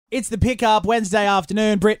It's the Pickup Wednesday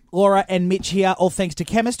afternoon. Britt, Laura and Mitch here, all thanks to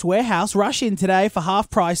Chemist Warehouse. Rush in today for half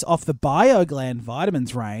price off the BioGland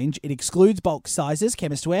vitamins range. It excludes bulk sizes.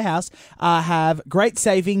 Chemist Warehouse have great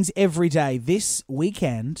savings every day. This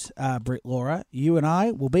weekend, Britt, Laura, you and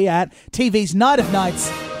I will be at TV's Night of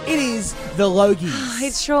Nights. It is the Logies.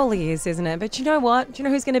 It surely is, isn't it? But you know what? Do you know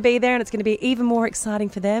who's going to be there and it's going to be even more exciting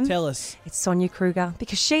for them? Tell us. It's Sonia Kruger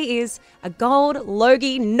because she is a Gold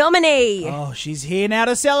Logie nominee. Oh, she's here now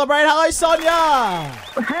to celebrate. Hello, Sonia.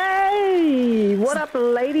 Hey, what up,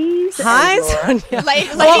 ladies? Hi, And Sonia.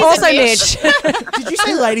 Ladies also and Mitch. Did you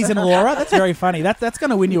say ladies and Laura? That's very funny. That's going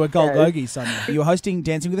to win you a gold Logie, Sonia. You're hosting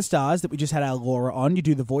Dancing with the Stars that we just had our Laura on. You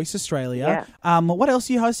do The Voice Australia. Yeah. What else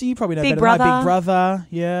are you hosting? You probably know Big better than I. Brother. Big Brother.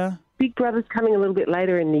 Yeah. Big Brother's coming a little bit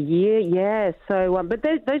later in the year, yeah. So, but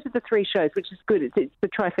those are the three shows, which is good. It's the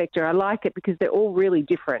trifecta. I like it because they're all really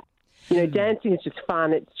different. You know, dancing is just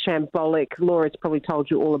fun. It's shambolic. Laura's probably told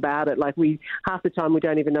you all about it. Like half the time we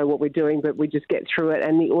don't even know what we're doing, but we just get through it.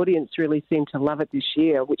 And the audience really seemed to love it this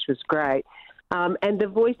year, which was great. And The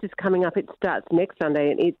Voice is coming up. It starts next Sunday,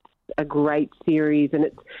 and it's a great series, and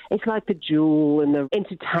it's like the jewel and the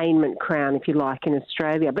entertainment crown, if you like, in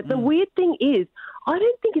Australia. But the weird thing is, I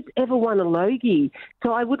don't think it's ever won a Logie.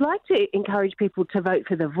 So I would like to encourage people to vote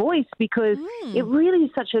for The Voice because it really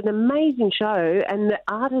is such an amazing show and the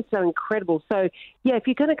artists are incredible. So, yeah, if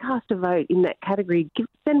you're going to cast a vote in that category,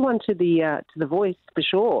 send one to the Voice for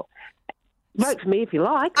sure. Vote for me if you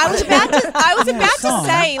like. I was about to Son.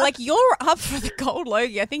 say, like, you're up for the gold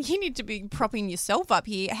Logie. I think you need to be propping yourself up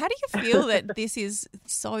here. How do you feel that this is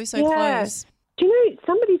so close? Do you know,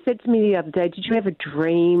 somebody said to me the other day, did you ever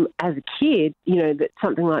dream as a kid, you know, that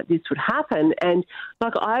something like this would happen? And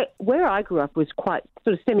like where I grew up was quite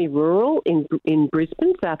sort of semi-rural in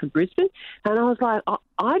Brisbane, south of Brisbane. And I was like,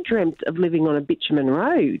 I dreamt of living on a bitumen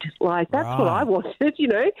road. Like, that's what I wanted, you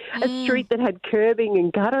know, a street that had curbing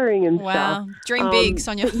and guttering and stuff. Wow. Dream big,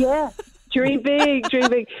 Sonia. Yeah. Dream big, dream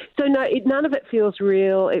big. So, no, none of it feels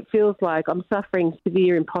real. It feels like I'm suffering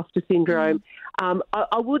severe imposter syndrome.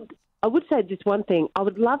 I would say just one thing. I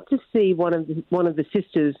would love to see one of the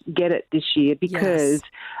sisters get it this year because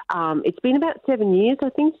it's been about 7 years, I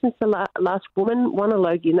think, since the last woman won a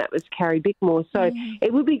Logie, and that was Carrie Bickmore. So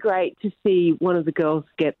it would be great to see one of the girls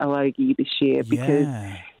get a Logie this year because,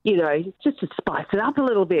 you know, just to spice it up a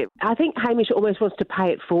little bit. I think Hamish almost wants to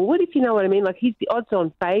pay it forward, if you know what I mean. Like, he's the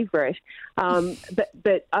odds-on favourite.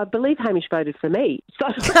 But I believe Hamish voted for me. So.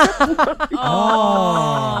 Do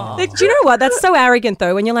you know what? That's so arrogant,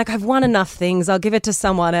 though, when you're like, I've won enough things, I'll give it to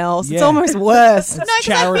someone else. Yeah. It's almost worse. No, because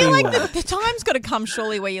I feel like work. the time's got to come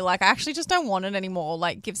surely where you're like, I actually just don't want it anymore.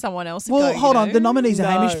 Like, give someone else a Well, go. hold you on. know? The nominees are No.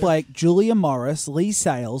 Hamish Blake, Julia Morris, Lee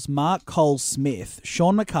Sales, Mark Cole-Smith,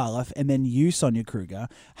 Sean McAuliffe, and then you, Sonia Kruger.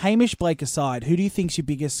 Hamish Blake aside, who do you think's your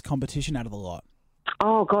biggest competition out of the lot?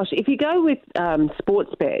 Oh, gosh. If you go with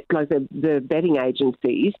Sportsbet, like the betting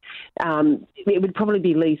agencies, it would probably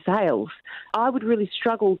be Lee Sales. I would really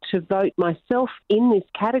struggle to vote myself in this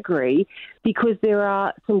category because there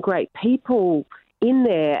are some great people in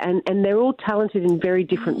there and they're all talented in very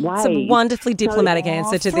different ways. It's a wonderfully diplomatic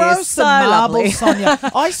answer to Throw this. some So lovely. marbles, Sonia.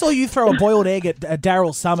 I saw you throw a boiled egg at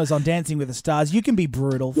Daryl Summers on Dancing with the Stars. You can be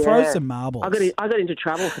brutal. Throw Yeah. some marbles. I got into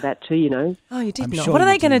trouble for that too, you know. Oh, you did I'm not. sure What are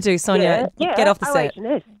you they going to did. do, Sonia? Yeah, Get off the set.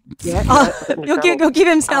 OH&S. Yeah, Oh, you'll give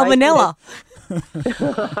him salmonella.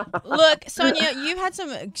 Look, Sonia, you've had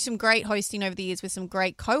some great hosting over the years with some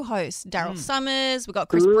great co-hosts. Daryl Summers, we've got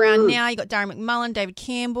Chris Brown now, you got Darren McMullen, David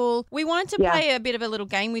Campbell. We wanted to play a bit of a little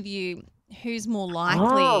game with you. Who's more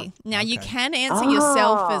likely? Now, you can answer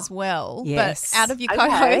yourself as well, Yes. but out of your Okay.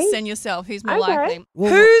 co-hosts and yourself, who's more Okay. likely?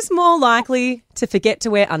 Who's more likely to forget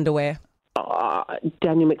to wear underwear?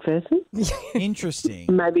 Daniel McPherson. Interesting.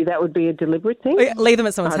 Maybe that would be a deliberate thing. Leave them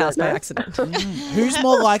at someone's I don't house by know. accident. Who's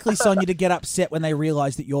more likely, Sonia, to get upset when they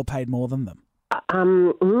realise that you're paid more than them?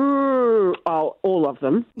 All of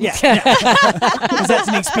them. Yeah. Because that's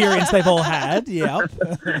an experience they've all had. Yep.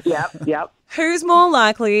 Yep. Who's more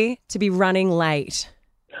likely to be running late?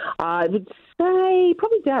 I would say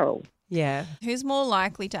probably Daryl. Yeah. Who's more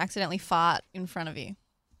likely to accidentally fart in front of you?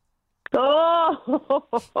 Oh,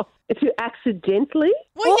 if you accidentally.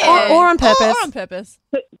 Well, Or on purpose. Or on purpose.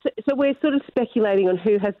 So we're sort of speculating on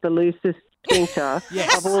who has the loosest sphincter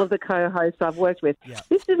Yes. of all of the co-hosts I've worked with. Yeah.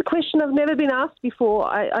 This is a question I've never been asked before.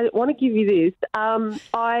 I want to give you this.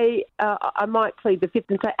 I might plead the fifth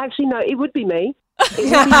and say, actually, no, it would be me. It would be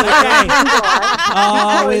me.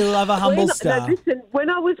 Oh, we love a humble star. No, listen, when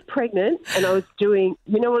I was pregnant and I was doing,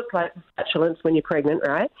 you know what it's like flatulence when you're pregnant,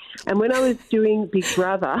 right? And when I was doing Big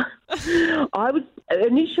Brother, I was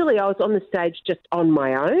on the stage just on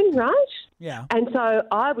my own, right? Yeah. And so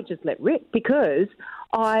I would just let rip because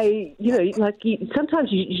sometimes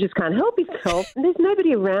you just can't help yourself. And there's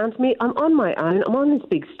nobody around me. I'm on my own. I'm on this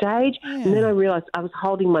big stage. Yeah. And then I realised I was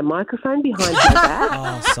holding my microphone behind my back.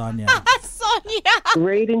 Oh, Sonia. Sonia.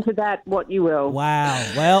 Read into that what you will. Wow.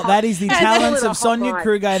 Well, that is the talents of Sonia mic.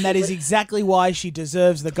 Kruger, and that is exactly why she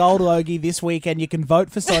deserves the Gold Logie this weekend. You can vote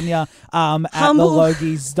for Sonia at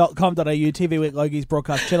thelogies.com.au, TV Week Logies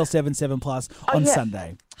broadcast, Channel 77 Plus on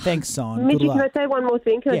Sunday. Thanks, Son. Good Mitchie, can I luck. say one more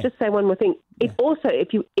thing? Can I just say one more thing? It also,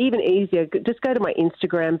 if you even easier, just go to my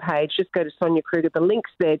Instagram page. Just go to Sonia Kruger. The link's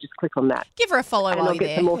there. Just click on that. Give her a follow And while I'll you're get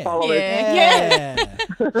there. some more followers. Yeah.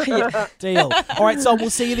 Deal. All right, Son, we'll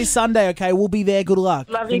see you this Sunday, okay? We'll be there. Good luck.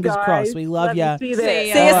 Love Fingers you guys. crossed. We love you. See you there. See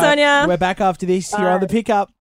ya. See you, All right, Sonia. We're back after this. You're on the pickup.